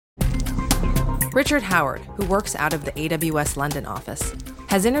Richard Howard, who works out of the AWS London office,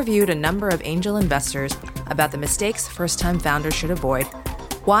 has interviewed a number of angel investors about the mistakes first-time founders should avoid,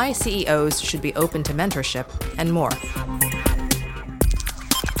 why CEOs should be open to mentorship, and more.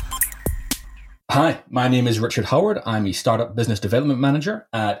 Hi, my name is Richard Howard. I'm a startup business development manager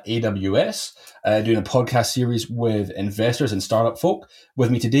at AWS, doing a podcast series with investors and startup folk. With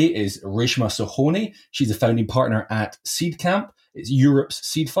me today is Reshma Sohoni. She's a founding partner at Seedcamp. It's Europe's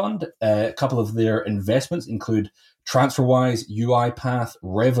seed fund. A couple of their investments include TransferWise, UiPath,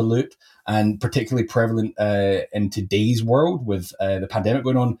 Revolut, and particularly prevalent in today's world with the pandemic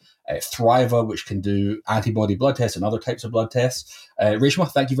going on, Thriva, which can do antibody blood tests and other types of blood tests. Reshma,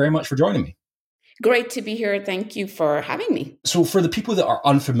 thank you very much for joining me. Great to be here. Thank you for having me. So for the people that are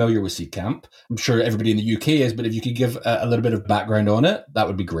unfamiliar with Seedcamp, I'm sure everybody in the UK is, but if you could give a little bit of background on it, that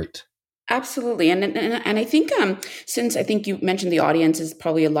would be great. Absolutely. And I think since I think you mentioned the audience is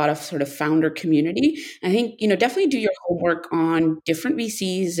probably a lot of sort of founder community, I think, definitely do your homework on different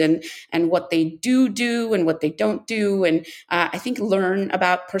VCs and what they do and what they don't do. And I think learn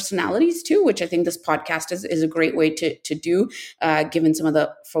about personalities too, which I think this podcast is a great way to do, given some of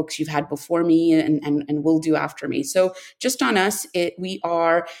the folks you've had before me and will do after me. So just on us, we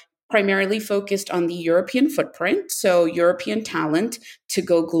are primarily focused on the European footprint, so European talent to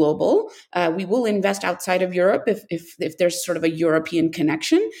go global. We will invest outside of Europe if there's sort of a European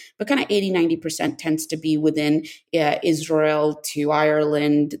connection, but kind of 80-90% tends to be within Israel to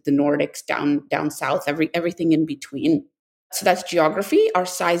Ireland, the Nordics, down south, everything in between. So that's geography. Our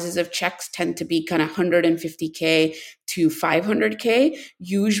sizes of checks tend to be kind of 150K to 500K,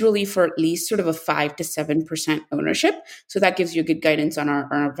 usually for at least sort of a 5 to 7% ownership. So that gives you a good guidance on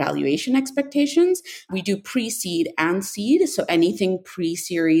our valuation expectations. We do pre-seed and seed, so anything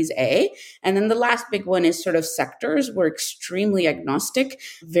pre-series A. And then the last big one is sort of sectors. We're extremely agnostic,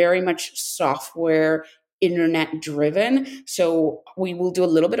 very much software internet driven. So we will do a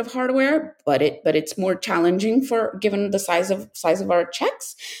little bit of hardware, but it's more challenging for given the size of our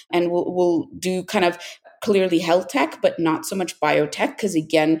checks. And we'll do kind of clearly health tech, but not so much biotech, because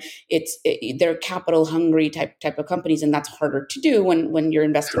again, they're capital hungry type of companies, and that's harder to do when you're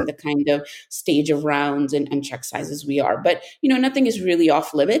investing the kind of stage of rounds and check sizes we are. But nothing is really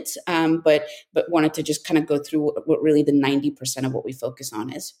off limits. But wanted to just kind of go through what really the 90% of what we focus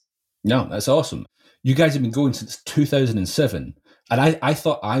on is. No, that's awesome. You guys have been going since 2007. And I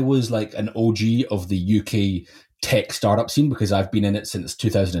thought I was like an OG of the UK tech startup scene because I've been in it since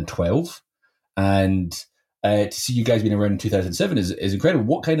 2012. And to see you guys being around in 2007 is incredible.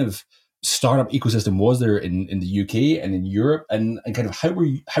 What kind of startup ecosystem was there in the UK and in Europe? And kind of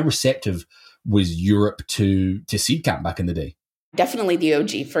how receptive was Europe to Seedcamp back in the day? Definitely the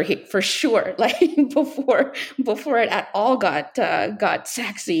OG for sure. Like before it at all got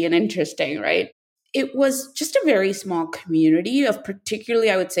sexy and interesting, right? It was just a very small community of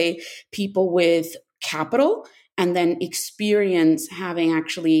particularly, I would say, people with capital and then experience having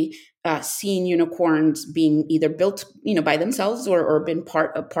actually seen unicorns being either built, by themselves or been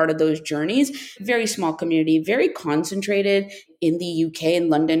part of those journeys. Very small community, very concentrated in the UK and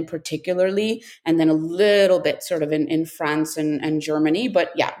London particularly, and then a little bit sort of in France and Germany.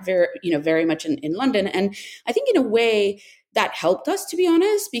 But yeah, very much in London. And I think in a way that helped us, to be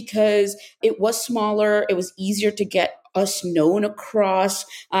honest, because it was smaller. It was easier to get us known across.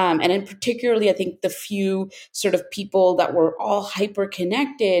 And in particularly, I think the few sort of people that were all hyper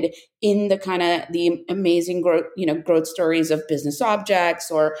connected in the kind of the amazing growth stories of Business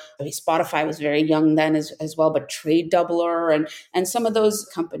Objects, or Spotify was very young then as well, but Trade Doubler and some of those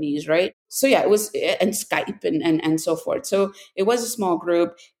companies, right? So yeah, it was, and Skype and so forth. So it was a small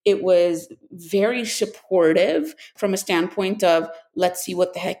group. It was very supportive from a standpoint of, let's see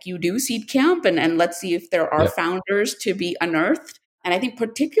what the heck you do, Seedcamp, and let's see if there are founders to be unearthed. And I think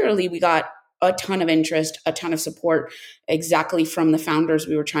particularly we got a ton of interest, a ton of support exactly from the founders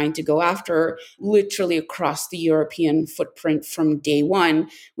we were trying to go after, literally across the European footprint from day one,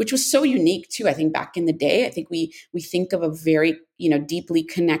 which was so unique too. I think back in the day, I think we think of a very deeply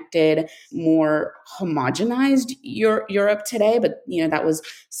connected, more homogenized Europe today, but that was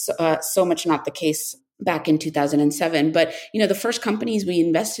so much not the case back in 2007. But, the first companies we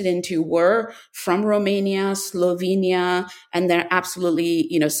invested into were from Romania, Slovenia, and they're absolutely,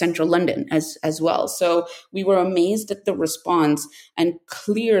 central London as well. So we were amazed at the response. And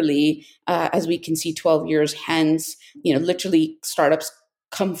clearly, as we can see 12 years hence, literally startups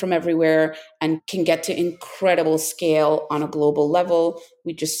come from everywhere and can get to incredible scale on a global level.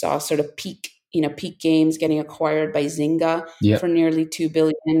 We just saw sort of peak Peak Games getting acquired by Zynga Yep. for nearly 2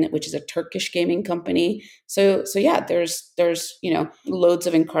 billion, which is a Turkish gaming company. So yeah, there's loads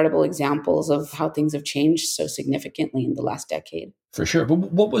of incredible examples of how things have changed so significantly in the last decade. For sure. But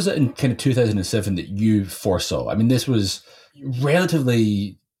what was it in kind of 2007 that you foresaw? I mean, this was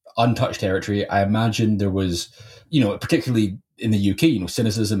relatively untouched territory. I imagine there was, particularly in the UK,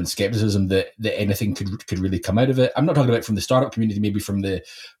 cynicism and skepticism that anything could really come out of it. I'm not talking about from the startup community, maybe from the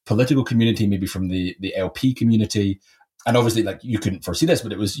political community, maybe from the LP community. And obviously, like, you couldn't foresee this,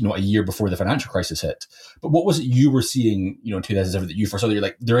 but it was, a year before the financial crisis hit. But what was it you were seeing, in 2007 that you foresaw that you're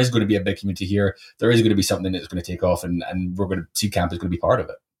like, there is going to be a big community here. There is going to be something that's going to take off, and Seedcamp is going to be part of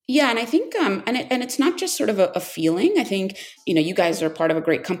it. Yeah, and I think, and it's not just sort of a feeling. I think, you guys are part of a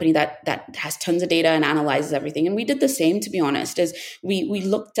great company that has tons of data and analyzes everything. And we did the same, to be honest, as we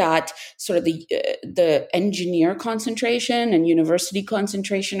looked at sort of the engineer concentration and university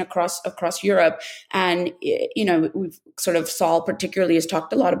concentration across Europe. And, we've sort of Saul particularly has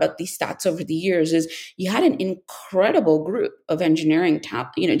talked a lot about these stats over the years, is you had an incredible group of engineering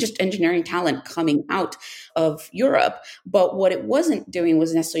talent, just engineering talent coming out of Europe. But what it wasn't doing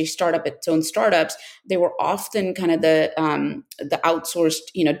was necessarily start up its own startups. They were often kind of the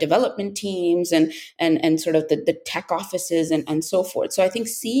outsourced, development teams and sort of the tech offices and so forth. So I think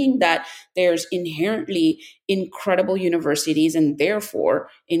seeing that there's inherently incredible universities and therefore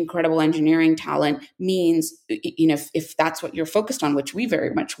incredible engineering talent means, if that's what you're focused on, which we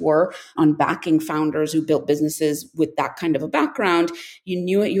very much were, on backing founders who built businesses with that kind of a background, you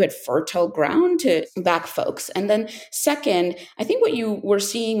knew it, you had fertile ground to back folks. And then second, I think what you were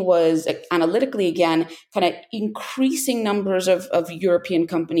seeing was analytically, again, kind of increasing numbers of European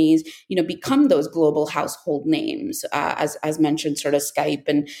companies, become those global household names, as mentioned, sort of Skype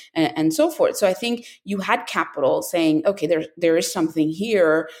and so forth. So I think you had capital saying, okay, there is something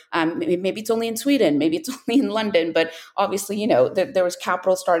here. Maybe it's only in Sweden, maybe it's only in London, but obviously, there was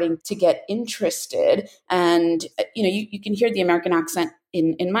capital starting to get interested. And, you can hear the American accent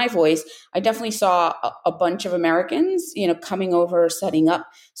in my voice. I definitely saw a bunch of Americans, coming over, setting up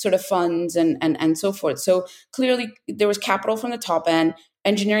sort of funds and so forth. So clearly there was capital from the top end,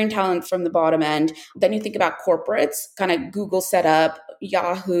 engineering talent from the bottom end. Then you think about corporates, kind of Google set up,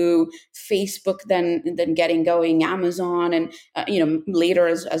 Yahoo, Facebook, then getting going, Amazon, and later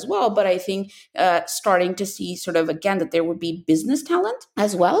as well. But I think starting to see sort of, again, that there would be business talent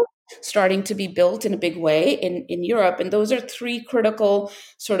as well, starting to be built in a big way in Europe. And those are three critical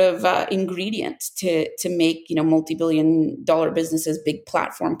sort of ingredients to make, multi-billion-dollar businesses, big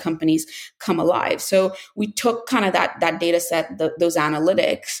platform companies come alive. So we took kind of that data set, those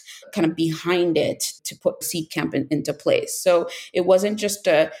analytics kind of behind it to put Seedcamp into place. So it wasn't just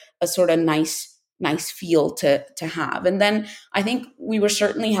a sort of nice feel to have. And then I think we were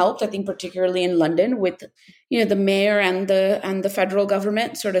certainly helped, I think particularly in London, with the mayor and the federal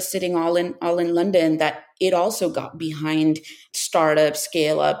government sort of sitting all in London, that it also got behind startup,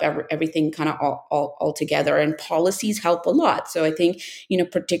 scale up, everything kind of all together. And policies help a lot. So I think,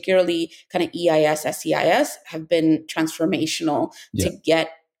 particularly kind of EIS, SEIS have been transformational to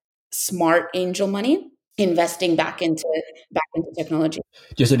get smart angel money investing back into technology.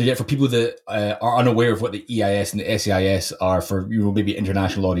 Just interject for people that are unaware of what the EIS and the SEIS are, for maybe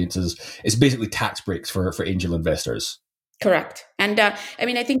international audiences. It's basically tax breaks for angel investors. Correct. And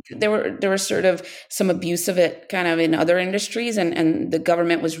I think there was sort of some abuse of it kind of in other industries, and the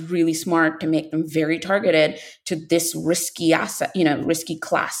government was really smart to make them very targeted to this risky asset, risky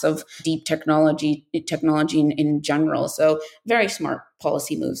class of deep technology in general. So very smart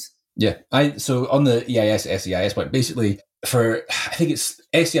policy moves. Yeah. So on the EIS, SEIS point, basically I think it's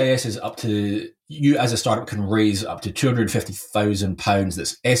SEIS is up to, you as a startup can raise up to £250,000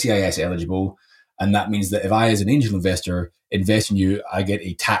 that's SEIS eligible. And that means that if I, as an angel investor, invest in you, I get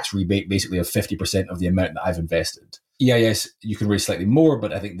a tax rebate basically of 50% of the amount that I've invested. EIS, you can raise slightly more,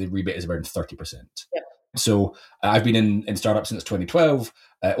 but I think the rebate is around 30%. Yep. So I've been in startups since 2012.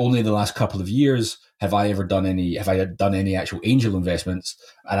 Only in the last couple of years have I done any actual angel investments,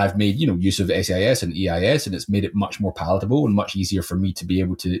 and I've made use of SEIS and EIS, and it's made it much more palatable and much easier for me to be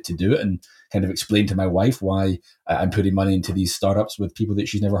able to do it and kind of explain to my wife why I'm putting money into these startups with people that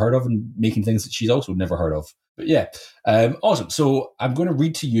she's never heard of and making things that she's also never heard of. But yeah, awesome. So I'm going to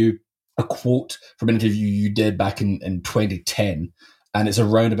read to you a quote from an interview you did back in 2010. And it's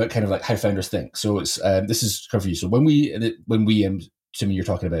around about kind of like how founders think. So it's this is for you. So when we assuming you're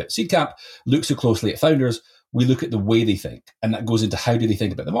talking about Seedcamp, look so closely at founders, we look at the way they think, and that goes into how do they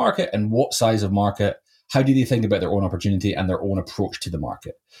think about the market and what size of market, how do they think about their own opportunity and their own approach to the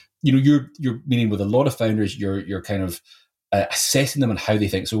market. You're meeting with a lot of founders. You're kind of assessing them and how they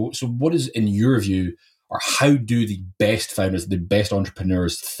think. So what is, in your view, or how do the best founders, the best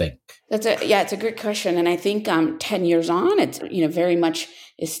entrepreneurs think? It's a great question. And I think 10 years on, it's, very much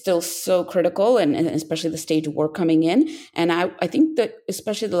is still so critical, and especially the stage we're coming in. And I think that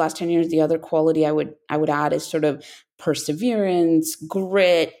especially the last 10 years, the other quality I would add is sort of perseverance,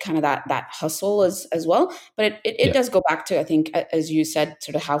 grit, kind of that hustle as well. But it does go back to, I think, as you said,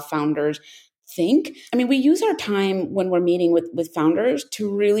 sort of how founders think. I mean, we use our time when we're meeting with founders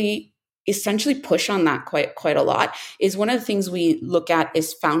to really essentially push on that quite a lot. Is one of the things we look at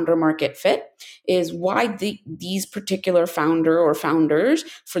is founder market fit, is why these particular founder or founders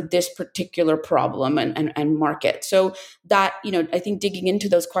for this particular problem and market. So that, I think digging into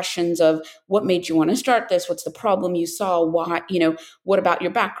those questions of what made you want to start this, what's the problem you saw, why, what about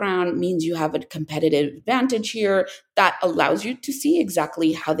your background means you have a competitive advantage here, that allows you to see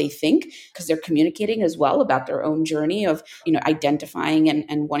exactly how they think, because they're communicating as well about their own journey of, identifying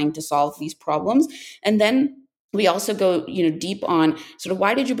and wanting to solve these problems. And then we also go, deep on sort of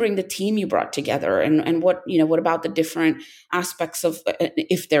why did you bring the team you brought together, and what, what about the different aspects of,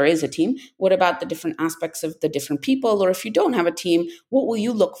 if there is a team, what about the different aspects of the different people, or if you don't have a team, what will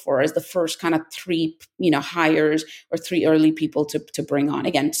you look for as the first kind of 3, hires or 3 early people to bring on?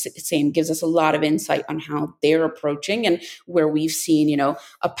 Again, same, gives us a lot of insight on how they're approaching and where we've seen,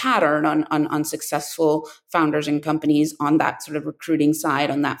 a pattern on successful founders and companies on that sort of recruiting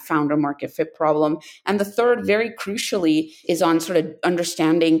side, on that founder market fit problem. And the third, very crucially, is on sort of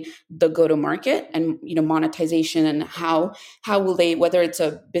understanding the go-to-market and, monetization, and how will they, whether it's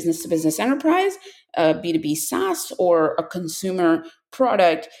a business-to-business enterprise, a B2B SaaS, or a consumer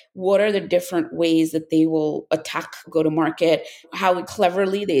product, what are the different ways that they will attack go-to-market, how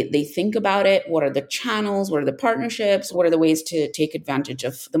cleverly they think about it, what are the channels, what are the partnerships, what are the ways to take advantage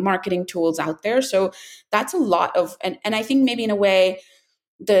of the marketing tools out there. So that's a lot of, and I think maybe in a way,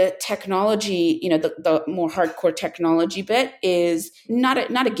 the technology, the more hardcore technology bit is not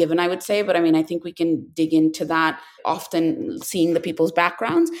a given, I would say. But I mean, I think we can dig into that, often seeing the people's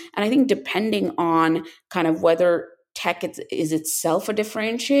backgrounds. And I think depending on kind of whether tech is itself a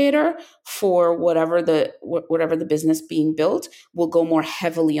differentiator for whatever the business being built, will go more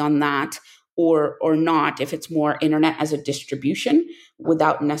heavily on that, or not, if it's more internet as a distribution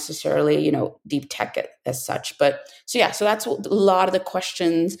without necessarily, deep tech as such. But so that's a lot of the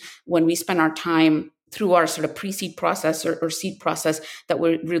questions when we spend our time through our sort of pre-seed process or seed process, that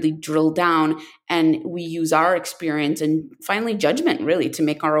we really drill down, and we use our experience and finally judgment really to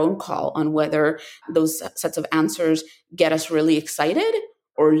make our own call on whether those sets of answers get us really excited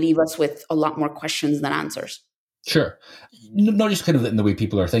or leave us with a lot more questions than answers. Sure. Not just kind of in the way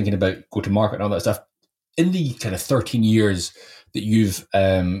people are thinking about go-to-market and all that stuff. In the kind of 13 years that you've,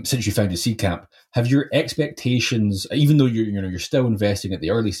 since you founded Seedcamp, have your expectations, even though you're still investing at the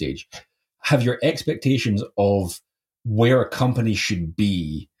early stage, have your expectations of where a company should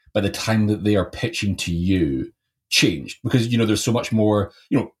be by the time that they are pitching to you changed? Because, there's so much more,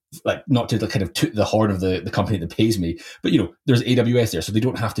 like, not to kind of toot the horn of the company that pays me, but, there's AWS there, so they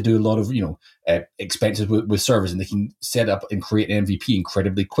don't have to do a lot of, expenses with servers, and they can set up and create an MVP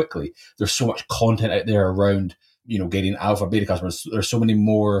incredibly quickly. There's so much content out there around, getting alpha, beta customers. There's so many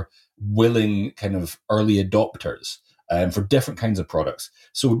more willing kind of early adopters for different kinds of products.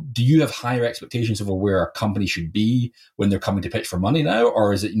 So do you have higher expectations of where a company should be when they're coming to pitch for money now?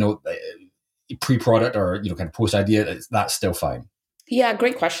 Or is it, pre-product or, kind of post-idea, that's still fine? Yeah,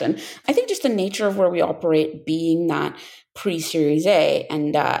 great question. I think just the nature of where we operate being that pre-series A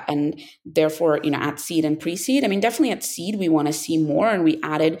and therefore, at seed and pre-seed. I mean, definitely at seed, we want to see more. And we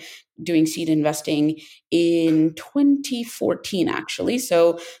added doing seed investing in 2014, actually.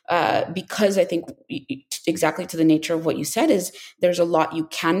 So because I think exactly to the nature of what you said is there's a lot you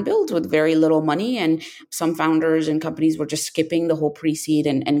can build with very little money. And some founders and companies were just skipping the whole pre-seed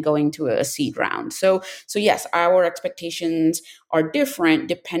and going to a seed round. So yes, our expectations are different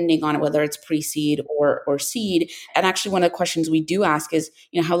depending on whether it's pre-seed or seed. And actually, one of the questions we do ask is,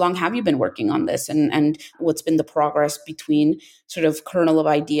 how long have you been working on this, and what's been the progress between sort of kernel of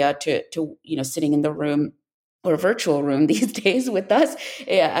idea to sitting in the room or virtual room these days with us,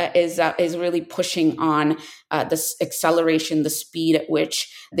 is really pushing on this acceleration, the speed at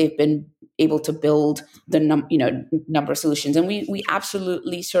which they've been able to build the number of solutions. And we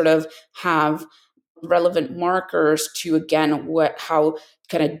absolutely sort of have relevant markers to, again, how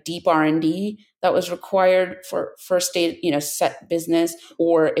kind of deep R&D that was required for first state, set business,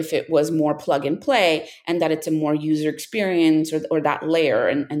 or if it was more plug and play, and that it's a more user experience, or that layer,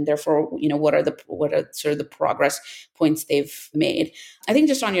 and therefore, what are sort of the progress points they've made. I think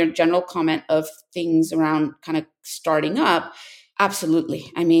just on your general comment of things around kind of starting up,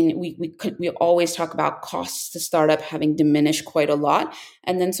 absolutely. I mean, we always talk about costs to startup having diminished quite a lot.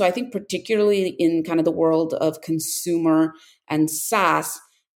 And then so I think particularly in kind of the world of consumer and SaaS,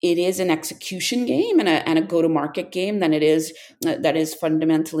 it is an execution game and a go-to-market game than it is that is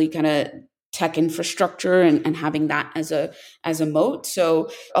fundamentally kind of tech infrastructure and having that as a moat. So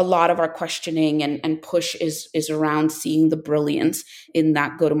a lot of our questioning and push is around seeing the brilliance in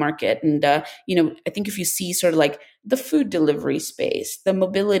that go-to-market. And I think if you see sort of like the food delivery space, the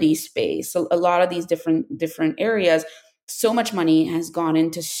mobility space, a lot of these different areas, so much money has gone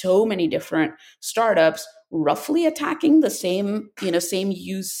into so many different startups roughly attacking the same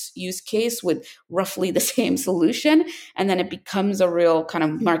use case with roughly the same solution. And then it becomes a real kind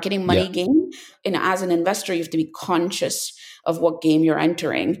of marketing money game. And as an investor, you have to be conscious of what game you're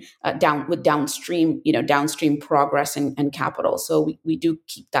entering downstream progress and capital. So we do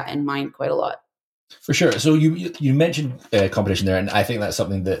keep that in mind quite a lot. For sure. So you mentioned competition there, and I think that's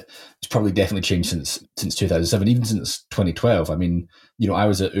something that has probably definitely changed since 2007, even since 2012. I mean, I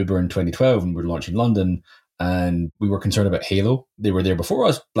was at Uber in 2012 and we were launching London, and we were concerned about Halo. They were there before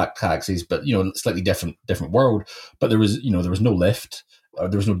us, black taxis, but slightly different world. But there was no Lyft,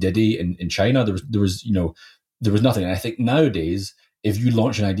 there was no Didi in China. There was nothing. And I think nowadays, if you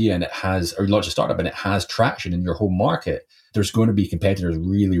launch an idea or you launch a startup and it has traction in your home market, there's going to be competitors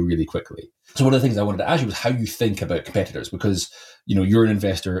really, really quickly. So one of the things I wanted to ask you was how you think about competitors, because, you're an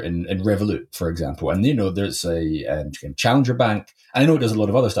investor in Revolut, for example, and, there's a challenger bank. And I know it does a lot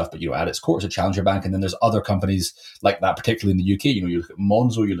of other stuff, but, at its core, it's a challenger bank. And then there's other companies like that, particularly in the UK. You look at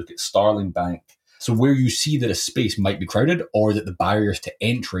Monzo, you look at Starling Bank. So where you see that a space might be crowded or that the barriers to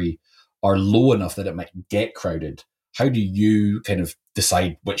entry are low enough that it might get crowded, how do you kind of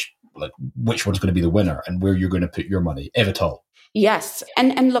decide which one's going to be the winner and where you're going to put your money, if at all? Yes.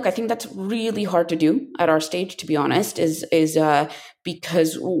 And look, I think that's really hard to do at our stage, to be honest, is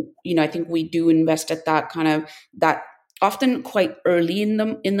because, I think we do invest at that often quite early in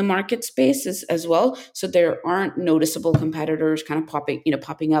the market space as well. So there aren't noticeable competitors kind of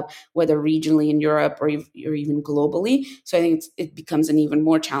popping up, whether regionally in Europe or even globally. So I think it becomes an even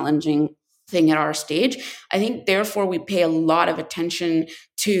more challenging thing at our stage. I think, therefore, we pay a lot of attention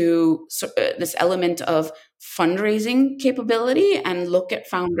to this element of fundraising capability and look at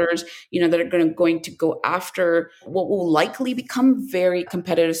founders, that are going to go after what will likely become very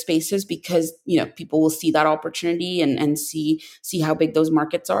competitive spaces because, people will see that opportunity and see how big those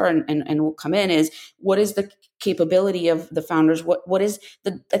markets are and will come in. Is what is the capability of the founders? What is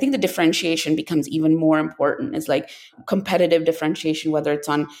I think the differentiation becomes even more important. Is like competitive differentiation, whether it's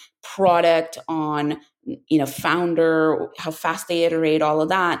on product, on founder, how fast they iterate, all of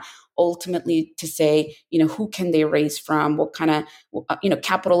that, ultimately to say, who can they raise from, what kind of,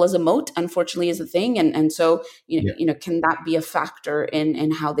 capital as a moat, unfortunately, is a thing. And so, can that be a factor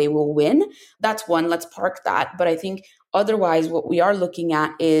in how they will win? That's one, let's park that. But I think otherwise, what we are looking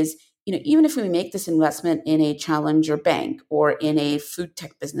at is, even if we make this investment in a challenger bank or in a food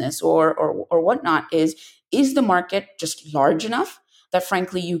tech business or whatnot, is the market just large enough that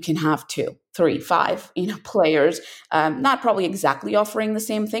frankly you can have 2, 3, 5, players, not probably exactly offering the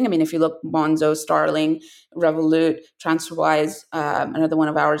same thing. I mean, if you look Monzo, Starling, Revolut, TransferWise, another one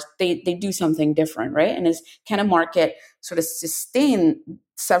of ours, they do something different, right? And can a market sort of sustain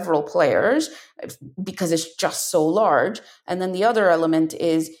several players because it's just so large? And then the other element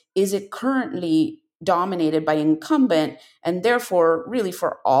is it currently dominated by incumbent, and therefore really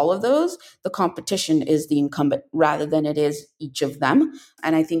for all of those the competition is the incumbent rather than it is each of them.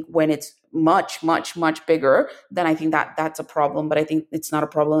 And I think when it's much bigger, then I think that's a problem, but I think it's not a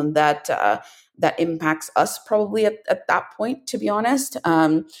problem that impacts us probably at that point, to be honest.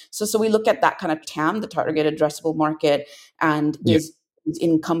 So we look at that kind of TAM, the target addressable market, and is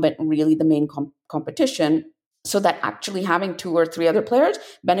incumbent really the main competition, so that actually having 2 or 3 other players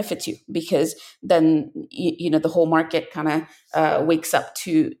benefits you, because then the whole market kind of wakes up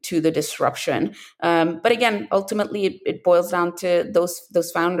to the disruption. But again, ultimately, it boils down to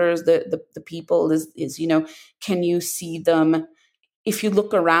those founders, the people. Is can you see them? If you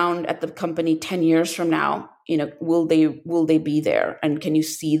look around at the company 10 years from now, will they be there, and can you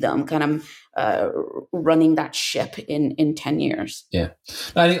see them kind of running that ship in 10 years? Yeah,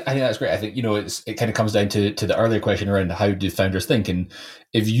 I think that's great. I think, it kind of comes down to the earlier question around how do founders think, and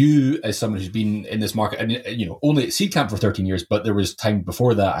if you, as someone who's been in this market, and only at Seedcamp for 13 years, but there was time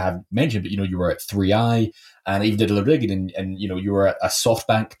before that I have mentioned, but you were at 3i, and I even did a little digging, and you were at a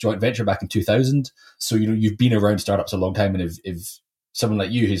SoftBank joint venture back in 2000. So you've been around startups a long time, and if someone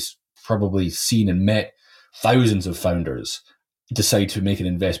like you who's probably seen and met thousands of founders decide to make an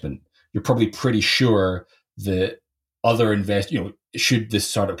investment, you're probably pretty sure that other should this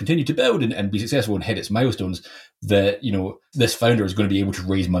startup continue to build and be successful and hit its milestones, that, this founder is going to be able to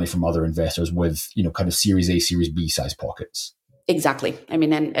raise money from other investors with, kind of Series A, Series B size pockets. Exactly. I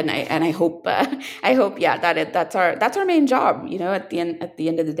mean, and I hope, yeah, that's our main job, at the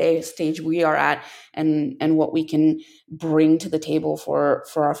end of the day, stage we are at, and what we can bring to the table for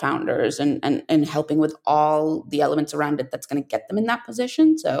our founders, and helping with all the elements around it that's going to get them in that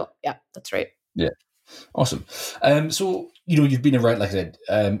position. So yeah, that's right. Yeah. Awesome. So, you've been around, like I said,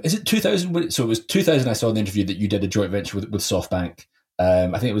 is it 2000? So it was 2000. I saw in the interview that you did a joint venture with SoftBank. I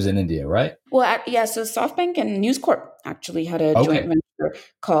think it was in India, right? Well, so SoftBank and News Corp actually had a joint venture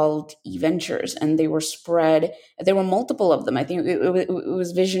called eVentures, and they were spread. There were multiple of them. I think it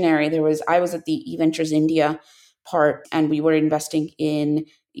was visionary. I was at the eVentures India part, and we were investing in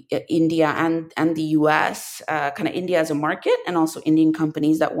India and the US, kind of India as a market, and also Indian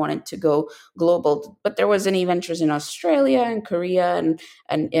companies that wanted to go global. But there was an eVentures in Australia and Korea and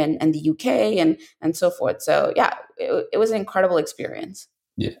the UK and so forth. So yeah, it was an incredible experience.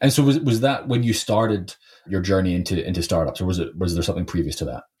 Yeah. And so was that when you started your journey into startups, or was there something previous to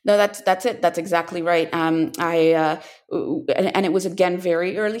that? No, that's it. That's exactly right. And it was, again,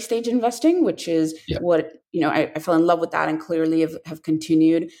 very early stage investing, which is what, I fell in love with that, and clearly have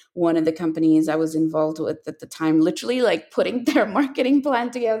continued. One of the companies I was involved with at the time, literally like putting their marketing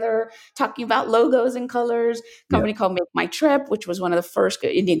plan together, talking about logos and colors, company called Make My Trip, which was one of the first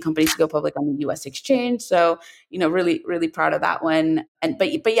Indian companies to go public on the US exchange. So, really, really proud of that one.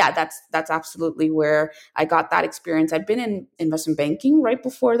 But yeah, that's absolutely where I got that experience. I'd been in investment banking right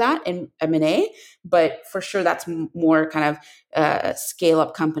before that in M&A, but for sure that's more kind of scale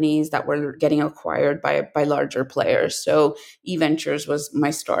up companies that were getting acquired by larger players. So eVentures was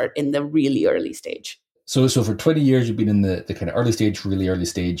my start in the really early stage. So for 20 years you've been in the kind of early stage, really early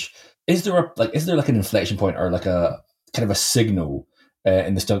stage. Is there an inflection point, or like a kind of a signal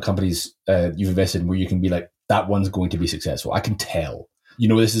in the startup companies you've invested in, where you can be like, that one's going to be successful? I can tell.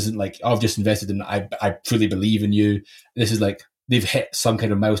 This isn't like, I've just invested in, I truly believe in you. This is like, they've hit some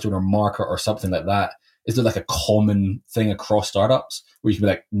kind of milestone or marker or something like that. Is there like a common thing across startups where you can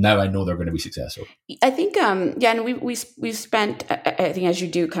be like, now I know they're going to be successful? I think, and we've spent, I think, as you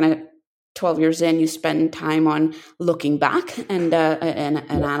do kind of 12 years in, you spend time on looking back and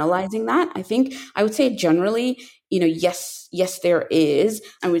analyzing that. I think I would say generally, yes, there is.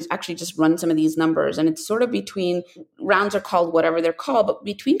 And we actually just run some of these numbers, and it's sort of between, rounds are called whatever they're called, but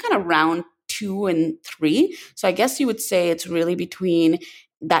between kind of round 2 and 3. So I guess you would say it's really between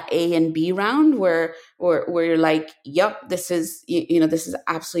that A and B round where you're like, yep, this is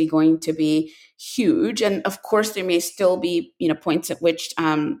absolutely going to be huge. And of course there may still be, points at which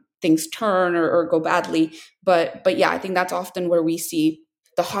things turn or go badly. But yeah, I think that's often where we see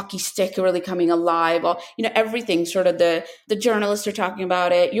the hockey stick really coming alive. Everything, sort of the journalists are talking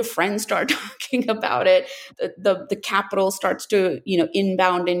about it. Your friends start talking about it. The capital starts to,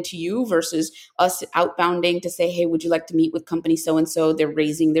 inbound into you versus us outbounding to say, hey, would you like to meet with company so-and-so? They're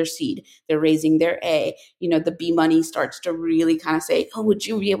raising their seed. They're raising their A. The B money starts to really kind of say, oh, would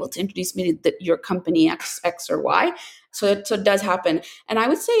you be able to introduce me to your company X or Y? So it does happen. And I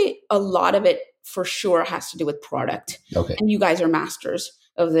would say a lot of it for sure has to do with product. Okay. And you guys are masters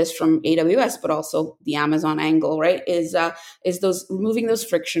of this from AWS, but also the Amazon angle, right? Is those removing those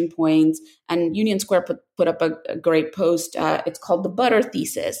friction points. And Union Square put up a great post. It's called the butter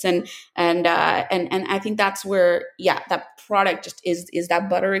thesis, and I think that's where that product just is that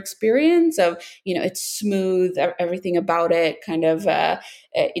butter experience of it's smooth, everything about it kind of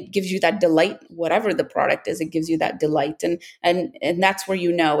it gives you that delight. Whatever the product is, it gives you that delight, and that's where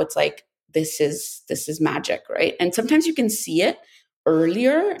it's like this is magic, right? And sometimes you can see it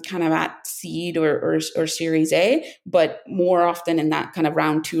earlier, kind of at seed or Series A, but more often in that kind of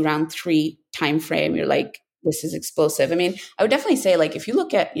round 2, round 3 timeframe, you're like, this is explosive. I mean, I would definitely say, like, if you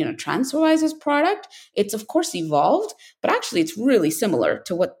look at, TransferWise's product, it's of course evolved, but actually it's really similar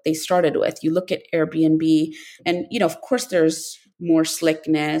to what they started with. You look at Airbnb and, of course there's more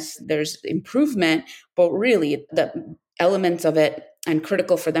slickness, there's improvement, but really the elements of it and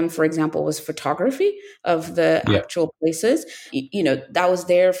critical for them, for example, was photography of the Yeah. actual places. That was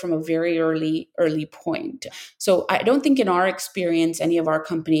there from a very early point. So I don't think in our experience, any of our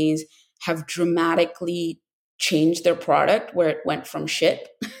companies have dramatically changed their product where it went from shit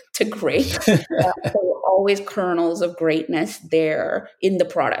to great. There were always kernels of greatness there in the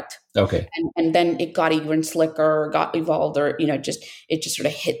product. Okay. And then it got even slicker or got evolved, or it just sort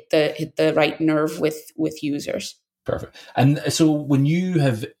of hit the right nerve with users. Perfect. And so when you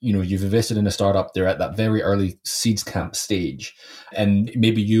have, you've invested in a startup, they're at that very early Seedcamp stage, and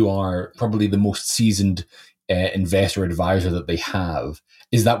maybe you are probably the most seasoned investor advisor that they have.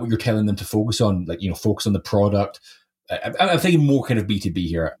 Is that what you're telling them to focus on? Like, focus on the product. I'm thinking more kind of B2B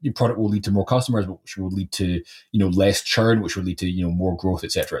here. Your product will lead to more customers, which will lead to, less churn, which will lead to, more growth,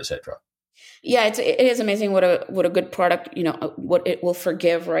 et cetera, et cetera. Yeah, it is amazing what a good product, what it will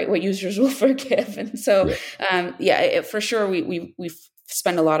forgive, right? What users will forgive. And so, for sure, we've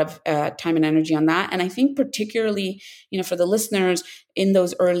spent a lot of time and energy on that. And I think particularly, for the listeners in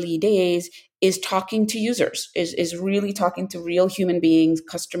those early days, is talking to users, is really talking to real human beings,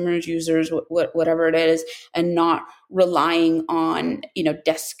 customers, users, whatever it is, and not relying on,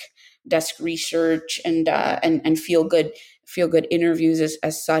 desk research and feel good interviews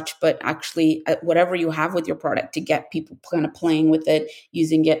as such, but actually whatever you have with your product to get people kind of playing with it,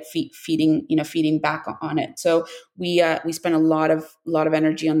 using it, feeding back on it. So we spend a lot of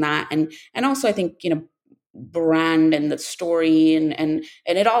energy on that, and also I think brand and the story and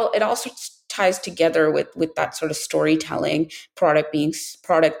it all sort of ties together with that sort of storytelling, product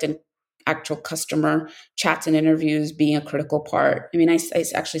and actual customer chats and interviews being a critical part. I mean, I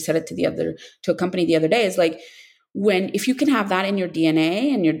actually said it to a company the other day, is like, if you can have that in your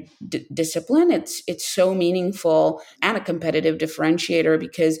DNA and your discipline, it's so meaningful and a competitive differentiator,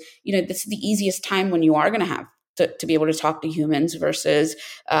 because this is the easiest time when you are going to have to be able to talk to humans versus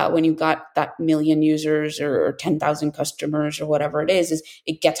when you've got that million users or 10,000 customers or whatever it is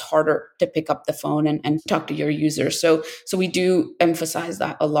it gets harder to pick up the phone and talk to your users. So we do emphasize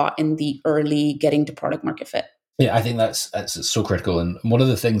that a lot in the early getting to product market fit. Yeah, I think that's so critical. And one of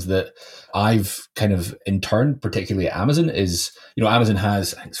the things that I've kind of interned, particularly at Amazon, is, Amazon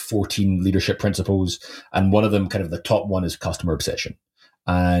has, I think, 14 leadership principles. And one of them, kind of the top one, is customer obsession.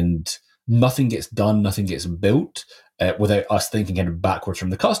 And nothing gets done, nothing gets built without us thinking kind of backwards from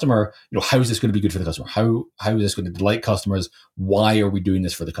the customer. How is this going to be good for the customer? How is this going to delight customers? Why are we doing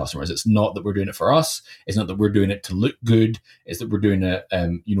this for the customers? It's not that we're doing it for us. It's not that we're doing it to look good. It's that we're doing it,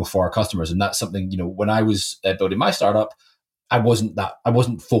 for our customers. And that's something, when I was building my startup, I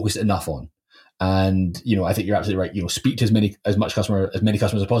wasn't focused enough on. And, I think you're absolutely right. Speak to as many customers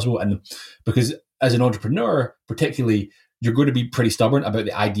as possible. And because as an entrepreneur, particularly, you're going to be pretty stubborn about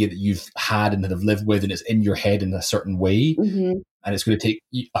the idea that you've had and that have lived with, and it's in your head in a certain way. Mm-hmm. And it's going to take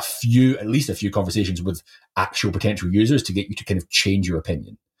at least a few conversations with actual potential users to get you to kind of change your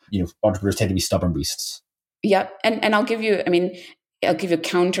opinion. Entrepreneurs tend to be stubborn beasts. Yeah. And I'll give you a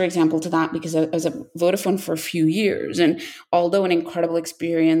counter example to that, because I was at Vodafone for a few years. And although an incredible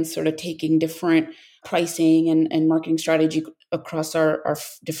experience sort of taking different pricing and marketing strategy across our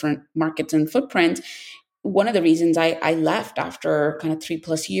different markets and footprints, one of the reasons I left after kind of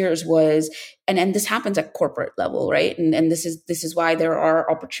 3+ years was, and this happens at corporate level, right? And this is why there are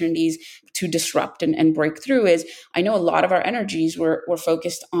opportunities to disrupt and break through. Is I know a lot of our energies were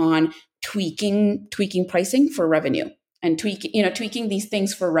focused on tweaking pricing for revenue, and tweaking these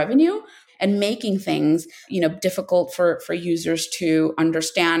things for revenue, and making things, difficult for users to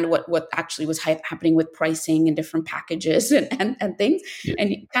understand what actually was happening with pricing and different packages and things. Yeah.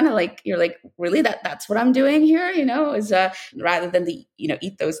 And kind of like, you're like, really, that's what I'm doing here, is rather than the,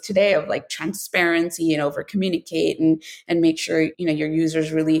 ethos today of like transparency and over communicate and make sure, your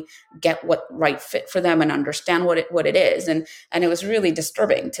users really get what right fit for them and understand what it is. And it was really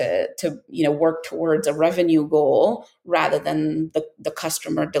disturbing to work towards a revenue goal rather than the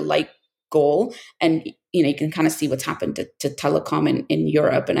customer delight goal. And you can kind of see what's happened to telecom in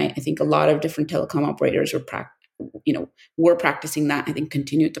Europe, and I think a lot of different telecom operators were practicing that. I think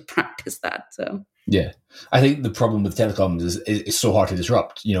continue to practice that. So yeah, I think the problem with telecoms is it's so hard to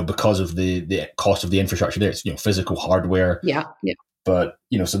disrupt, because of the cost of the infrastructure there. It's physical hardware. Yeah. But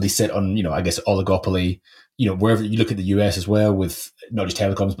so they sit on I guess oligopoly. Wherever you look at the US as well, with not just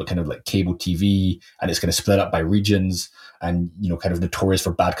telecoms but kind of like cable TV, and it's kind of split up by regions, and kind of notorious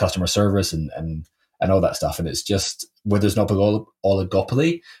for bad customer service and and all that stuff. And it's just where there's not an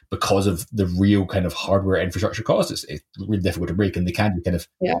oligopoly because of the real kind of hardware infrastructure costs. It's really difficult to break, and they can kind of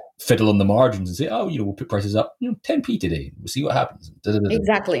fiddle on the margins and say, oh, we'll put prices up, 10p today. We'll see what happens.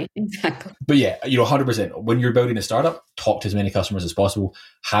 Exactly. But yeah, 100%. When you're building a startup, talk to as many customers as possible.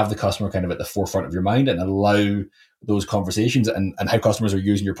 Have the customer kind of at the forefront of your mind, and allow those conversations and how customers are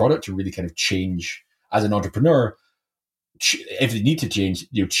using your product to really kind of change as an entrepreneur. If they need to change,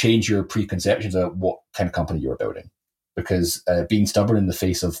 change your preconceptions about what kind of company you're building, because being stubborn in the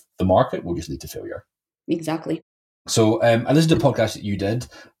face of the market will just lead to failure. Exactly. So I listened to a podcast that you did.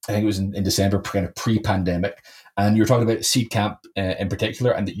 I think it was in December, kind of pre-pandemic, and you were talking about Seedcamp in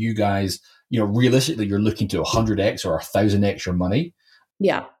particular, and that you guys, realistically, you're looking to 100x or 1,000x your money.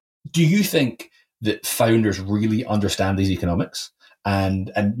 Yeah. Do you think that founders really understand these economics?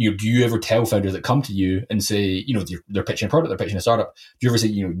 And do you ever tell founders that come to you and say, they're pitching a product, they're pitching a startup, do you ever say,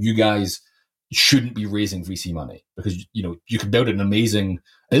 you guys shouldn't be raising VC money because, you can build an amazing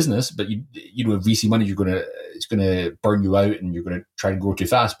business, but with VC money, it's going to burn you out and you're going to try and grow too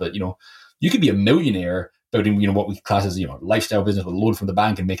fast. But, you could be a millionaire building, what we class as, lifestyle business with a loan from the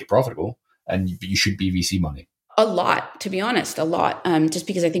bank and make it profitable. And you should be VC money. A lot, to be honest, a lot. Just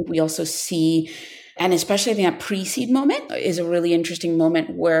because I think we also see, and especially I think that pre-seed moment is a really interesting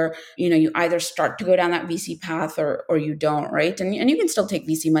moment where, you either start to go down that VC path or you don't, right? And you can still take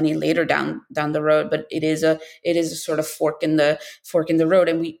VC money later down the road, but it is a sort of fork in the road.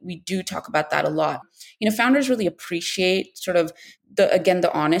 And we do talk about that a lot. Founders really appreciate sort of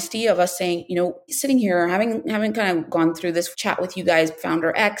the honesty of us saying, sitting here, having kind of gone through this chat with you guys,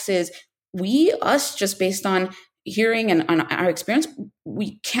 Founder X is us just based on hearing and on our experience,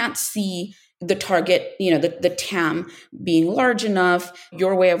 we can't see the target, the TAM being large enough,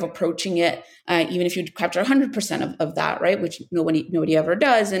 your way of approaching it, even if you capture 100% of that, right? Which nobody ever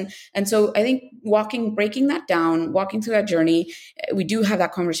does. And so I think breaking that down, walking through that journey, we do have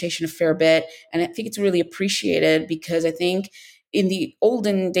that conversation a fair bit. And I think it's really appreciated because I think in the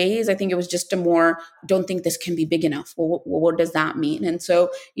olden days, I think it was just a more, don't think this can be big enough. Well, what does that mean? And so,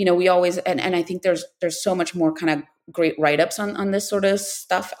 we always, and I think there's so much more kind of great write-ups on this sort of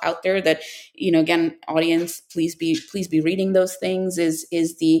stuff out there that, again, audience, please be reading those things is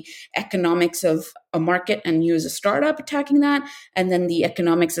the economics of a market and you as a startup attacking that. And then the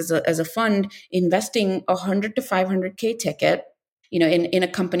economics as a fund investing 100 to 500K ticket, in a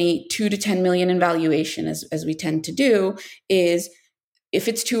company, 2 to 10 million in valuation, as we tend to do, is if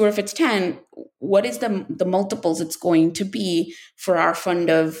it's 2 or if it's 10, what is the multiples it's going to be for our fund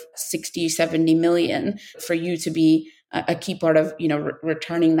of 60, 70 million for you to be a key part of,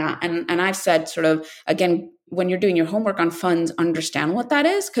 returning that. And I've said sort of, again, when you're doing your homework on funds, understand what that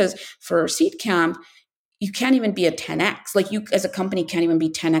is. Because for Seedcamp, you can't even be a 10x. Like you as a company can't even be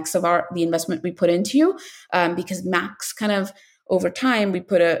 10x of the investment we put into you, because max kind of over time, we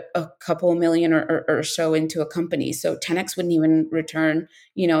put a couple million or so into a company. So 10x wouldn't even return,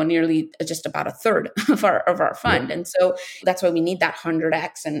 nearly just about a third of our fund. Yeah. And so that's why we need that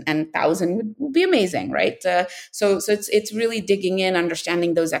 100x and 1,000 would be amazing, right? So it's really digging in,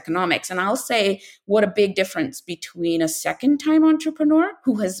 understanding those economics. And I'll say what a big difference between a second-time entrepreneur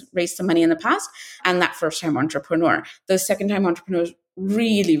who has raised some money in the past and that first-time entrepreneur. Those second-time entrepreneurs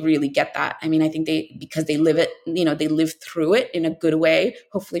really, really get that. I mean, I think because they live it, they live through it in a good way,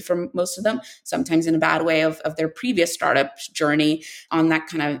 hopefully for most of them, sometimes in a bad way of their previous startup journey on that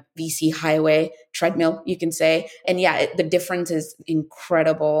kind of VC highway treadmill, you can say. And yeah, the difference is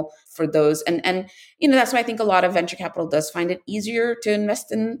incredible for those. And that's why I think a lot of venture capital does find it easier to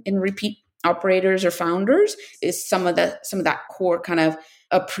invest in repeat operators or founders is some of that core kind of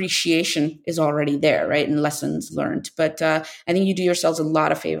appreciation is already there, right? And lessons learned. But I think you do yourselves a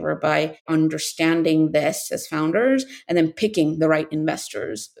lot of favor by understanding this as founders and then picking the right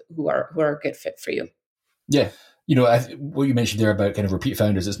investors who are a good fit for you. Yeah. What you mentioned there about kind of repeat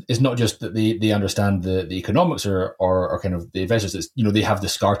founders is not just that they understand the economics or kind of the investors. It's, they have the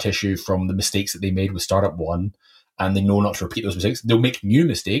scar tissue from the mistakes that they made with Startup One, and they know not to repeat those mistakes. They'll make new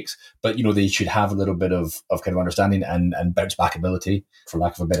mistakes, but they should have a little bit of kind of understanding and bounce back ability, for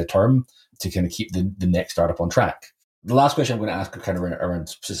lack of a better term, to kind of keep the next startup on track. The last question I'm going to ask kind of around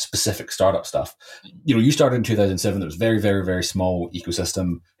specific startup stuff. You started in 2007. There was very, very, very small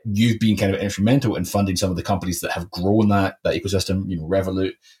ecosystem. You've been kind of instrumental in funding some of the companies that have grown that ecosystem,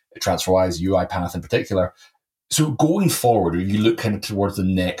 Revolut, TransferWise, UiPath in particular. So going forward, if you look kind of towards the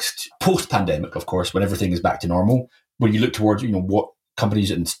next post-pandemic, of course, when everything is back to normal, when you look towards, what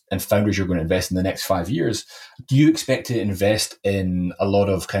companies and founders you're going to invest in the next 5 years, do you expect to invest in a lot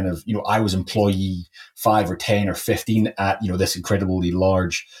of kind of, I was employee 5 or 10 or 15 at, this incredibly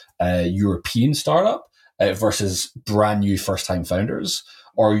large European startup versus brand new first time founders?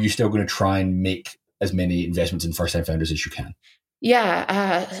 Or are you still going to try and make as many investments in first time founders as you can?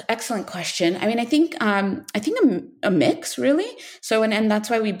 Yeah, excellent question. I mean, I think a mix really. So, and that's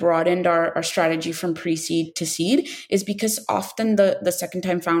why we broadened our strategy from pre-seed to seed, is because often the second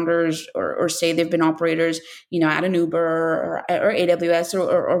time founders or say they've been operators, at an Uber or AWS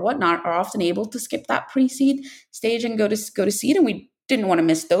or whatnot, are often able to skip that pre-seed stage and go to seed, and we didn't want to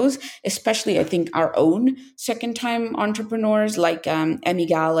miss those, especially I think our own second time entrepreneurs like Emmy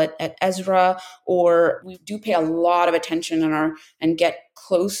Gal at Ezra, or we do pay a lot of attention and get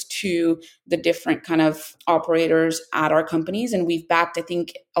close to the different kind of operators at our companies. And we've backed, I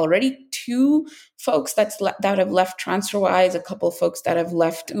think, already 2 folks that have left TransferWise, a couple of folks that have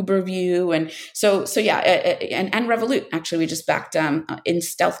left Uberview. And so yeah, and Revolut, actually, we just backed in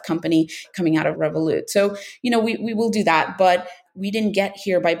stealth company coming out of Revolut. So, we will do that, but we didn't get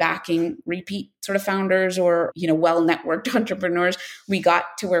here by backing repeat sort of founders or, well-networked entrepreneurs. We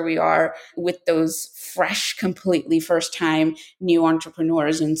got to where we are with those fresh, completely first-time new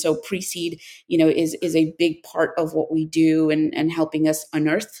entrepreneurs. And so pre-seed, is a big part of what we do and helping us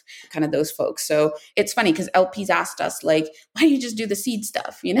unearth kind of those folks. So it's funny because LPs asked us like, why don't you just do the seed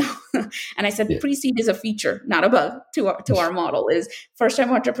stuff, And I said, pre-seed is a feature, not a bug to our model. Is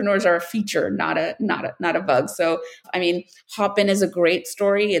first-time entrepreneurs are a feature, not a bug. So, I mean, Hopin is a great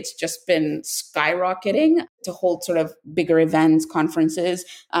story. It's just been skyrocketing to hold sort of bigger events, conferences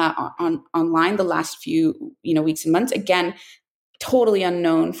online the last few weeks and months. Again, totally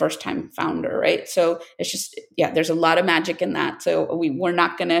unknown first time founder, right? So it's just, there's a lot of magic in that. So we're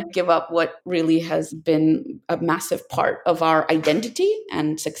not going to give up what really has been a massive part of our identity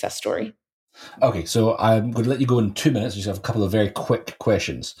and success story. Okay, so I'm going to let you go in 2 minutes. Just have a couple of very quick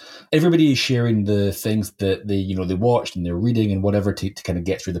questions. Everybody is sharing the things that they watched and they're reading and whatever to kind of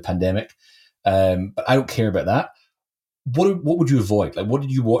get through the pandemic. But I don't care about that. What would you avoid? Like, what did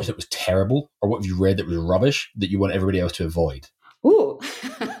you watch that was terrible, or what have you read that was rubbish that you want everybody else to avoid? Ooh.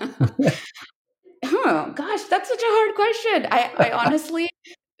 Oh gosh, that's such a hard question. I honestly,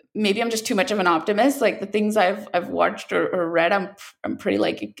 maybe I'm just too much of an optimist. Like the things I've watched or read, I'm pretty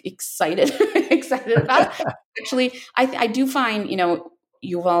like excited excited about. Actually, I do find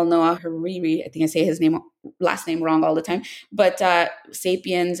Yuval Noah Harari. I think I say his last name wrong all the time, but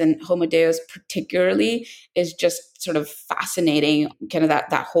 *Sapiens* and *Homo Deus* particularly is just sort of fascinating. Kind of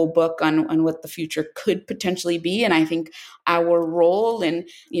that whole book on what the future could potentially be, and I think our role in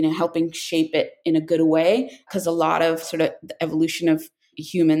helping shape it in a good way, because a lot of sort of the evolution of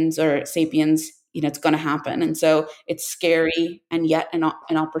humans or sapiens, it's going to happen. And so it's scary and yet an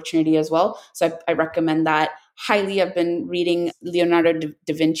opportunity as well. So I recommend that highly. I've been reading Leonardo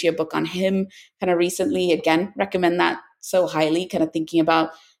da Vinci, a book on him kind of recently. Again, recommend that so highly, kind of thinking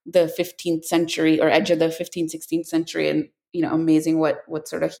about the 15th century or edge of the 15th, 16th century, and amazing what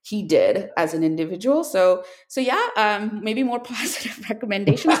sort of he did as an individual. So yeah, maybe more positive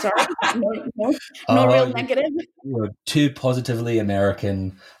recommendations. Sorry, no real negative. You're too positively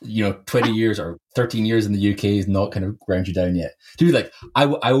American. 20 years or 13 years in the UK is not kind of ground you down yet. Dude, like I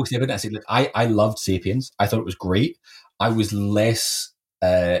always say about that. I say, look, I loved *Sapiens*. I thought it was great. I was less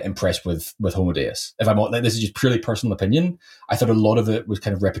impressed with *Homo Deus*. If I'm like, this is just purely personal opinion. I thought a lot of it was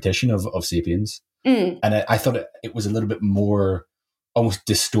kind of repetition of *Sapiens*. And I thought it was a little bit more almost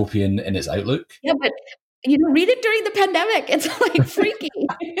dystopian in its outlook. Yeah, but read it during the pandemic. It's like freaky.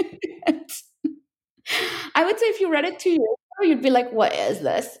 I would say if you read it 2 years ago, you'd be like, "What is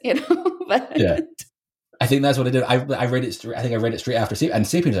this?" But yeah, I think that's what I did. I read it. I think I read it straight after *Sapiens*. And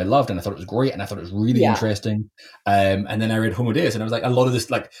 *Sapiens* I loved, and I thought it was great, and I thought it was really interesting. And then I read *Homo Deus*, and I was like, a lot of this,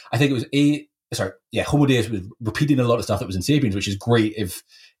 like I think it was *Homo Deus* was repeating a lot of stuff that was in *Sapiens*, which is great if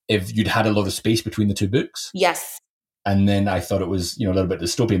you'd had a lot of space between the 2 books. Yes. And then I thought it was, a little bit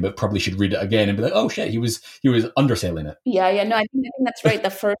dystopian, but probably should read it again and be like, oh shit, he was underselling it. Yeah. No, I think that's right. The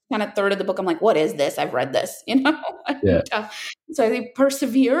first kind of third of the book, I'm like, what is this? I've read this, Yeah. So I think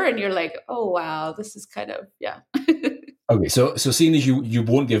persevere, and you're like, oh wow, this is kind of Okay, so seeing as you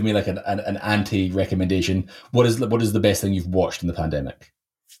won't give me like an anti recommendation, what is the best thing you've watched in the pandemic?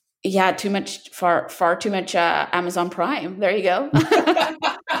 Yeah, far too much Amazon Prime. There you go.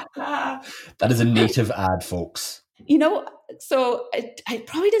 That is a native ad, folks. So it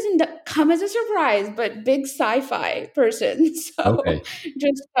probably doesn't come as a surprise, but big sci-fi person. So okay.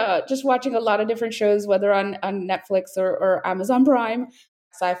 just watching a lot of different shows, whether on Netflix or Amazon Prime,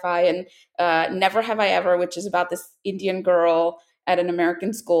 sci-fi, and Never Have I Ever, which is about this Indian girl at an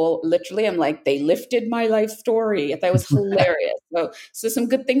American school. Literally, I'm like, they lifted my life story. I thought it was hilarious. So some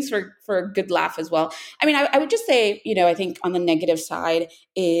good things for a good laugh as well. I mean, I would just say, I think on the negative side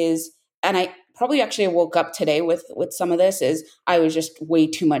is, and I probably actually woke up today with some of this, is I was just way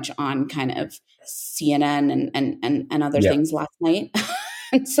too much on kind of CNN and other things last night.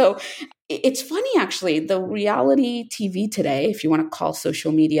 And so it's funny, actually, the reality TV today, if you want to call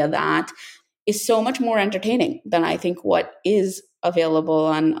social media that, is so much more entertaining than I think what is available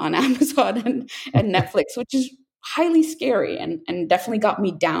on Amazon and Netflix, which is highly scary and definitely got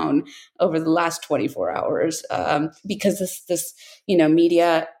me down over the last 24 hours because this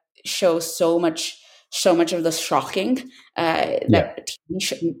media shows so much of the shocking that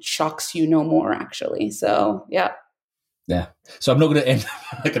TV shocks you no more, actually. So, yeah. Yeah. So I'm not going to end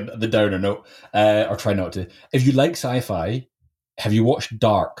like the downer note, or try not to. If you like sci-fi, have you watched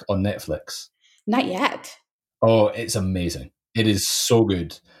Dark on Netflix? Not yet. Oh, it's amazing. It is so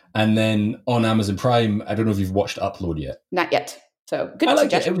good. And then on Amazon Prime, I don't know if you've watched Upload yet. Not yet. So good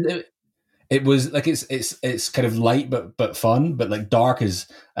suggestion. suggestion. It was like it's kind of light but fun, but like Dark is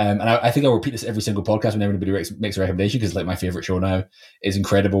and I think I'll repeat this every single podcast when everybody makes a recommendation, because like my favorite show now is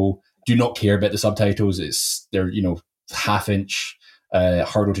incredible. Do not care about the subtitles. They're half-inch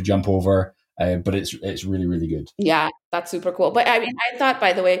hurdle to jump over, but it's really, really good. Yeah, that's super cool. But I mean, I thought,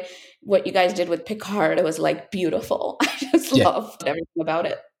 by the way, what you guys did with Picard, it was like beautiful. I just loved everything about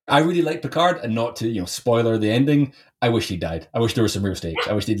it. I really like Picard, and not to spoiler the ending, I wish he died. I wish there were some real stakes.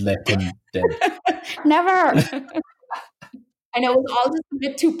 I wish they'd left him dead. Never. I know, it was all just a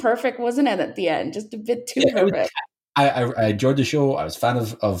bit too perfect, wasn't it, at the end? Just a bit too perfect. I enjoyed the show. I was a fan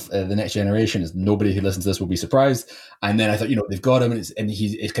of The Next Generation. As nobody who listens to this will be surprised. And then I thought, they've got him, and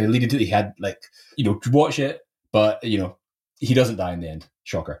it's kind of leading to, he had watch it, but he doesn't die in the end.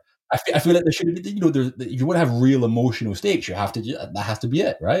 Shocker. I feel like there should be, if you want to have real emotional stakes, that has to be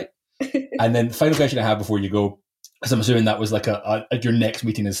it, right? And then the final question I have before you go, because I'm assuming that was like your next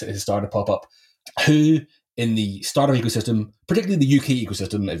meeting is starting to pop up. Who in the startup ecosystem, particularly the UK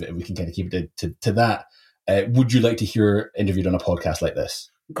ecosystem, if we can kind of keep it to that, would you like to hear interviewed on a podcast like this?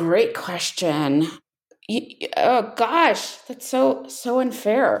 Great question. Oh gosh, that's so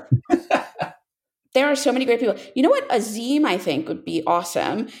unfair. There are so many great people. You know what? Azim, I think, would be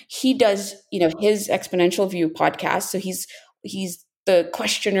awesome. He does, his Exponential View podcast. So he's the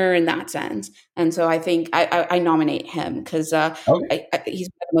questioner in that sense. And so I think I nominate him because he's one of the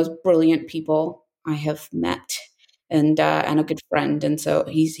most brilliant people I have met, and a good friend. And so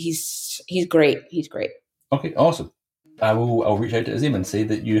he's great. He's great. Okay, awesome. I'll reach out to Azim and say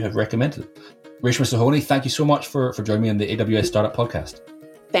that you have recommended it. Reshma Sohoni, thank you so much for joining me on the AWS Startup Podcast.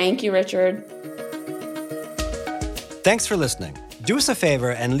 Thank you, Richard. Thanks for listening. Do us a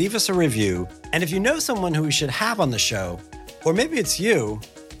favor and leave us a review. And if you know someone who we should have on the show, or maybe it's you,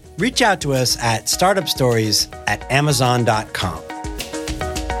 reach out to us at startupstories@amazon.com.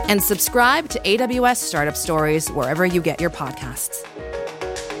 And subscribe to AWS Startup Stories wherever you get your podcasts.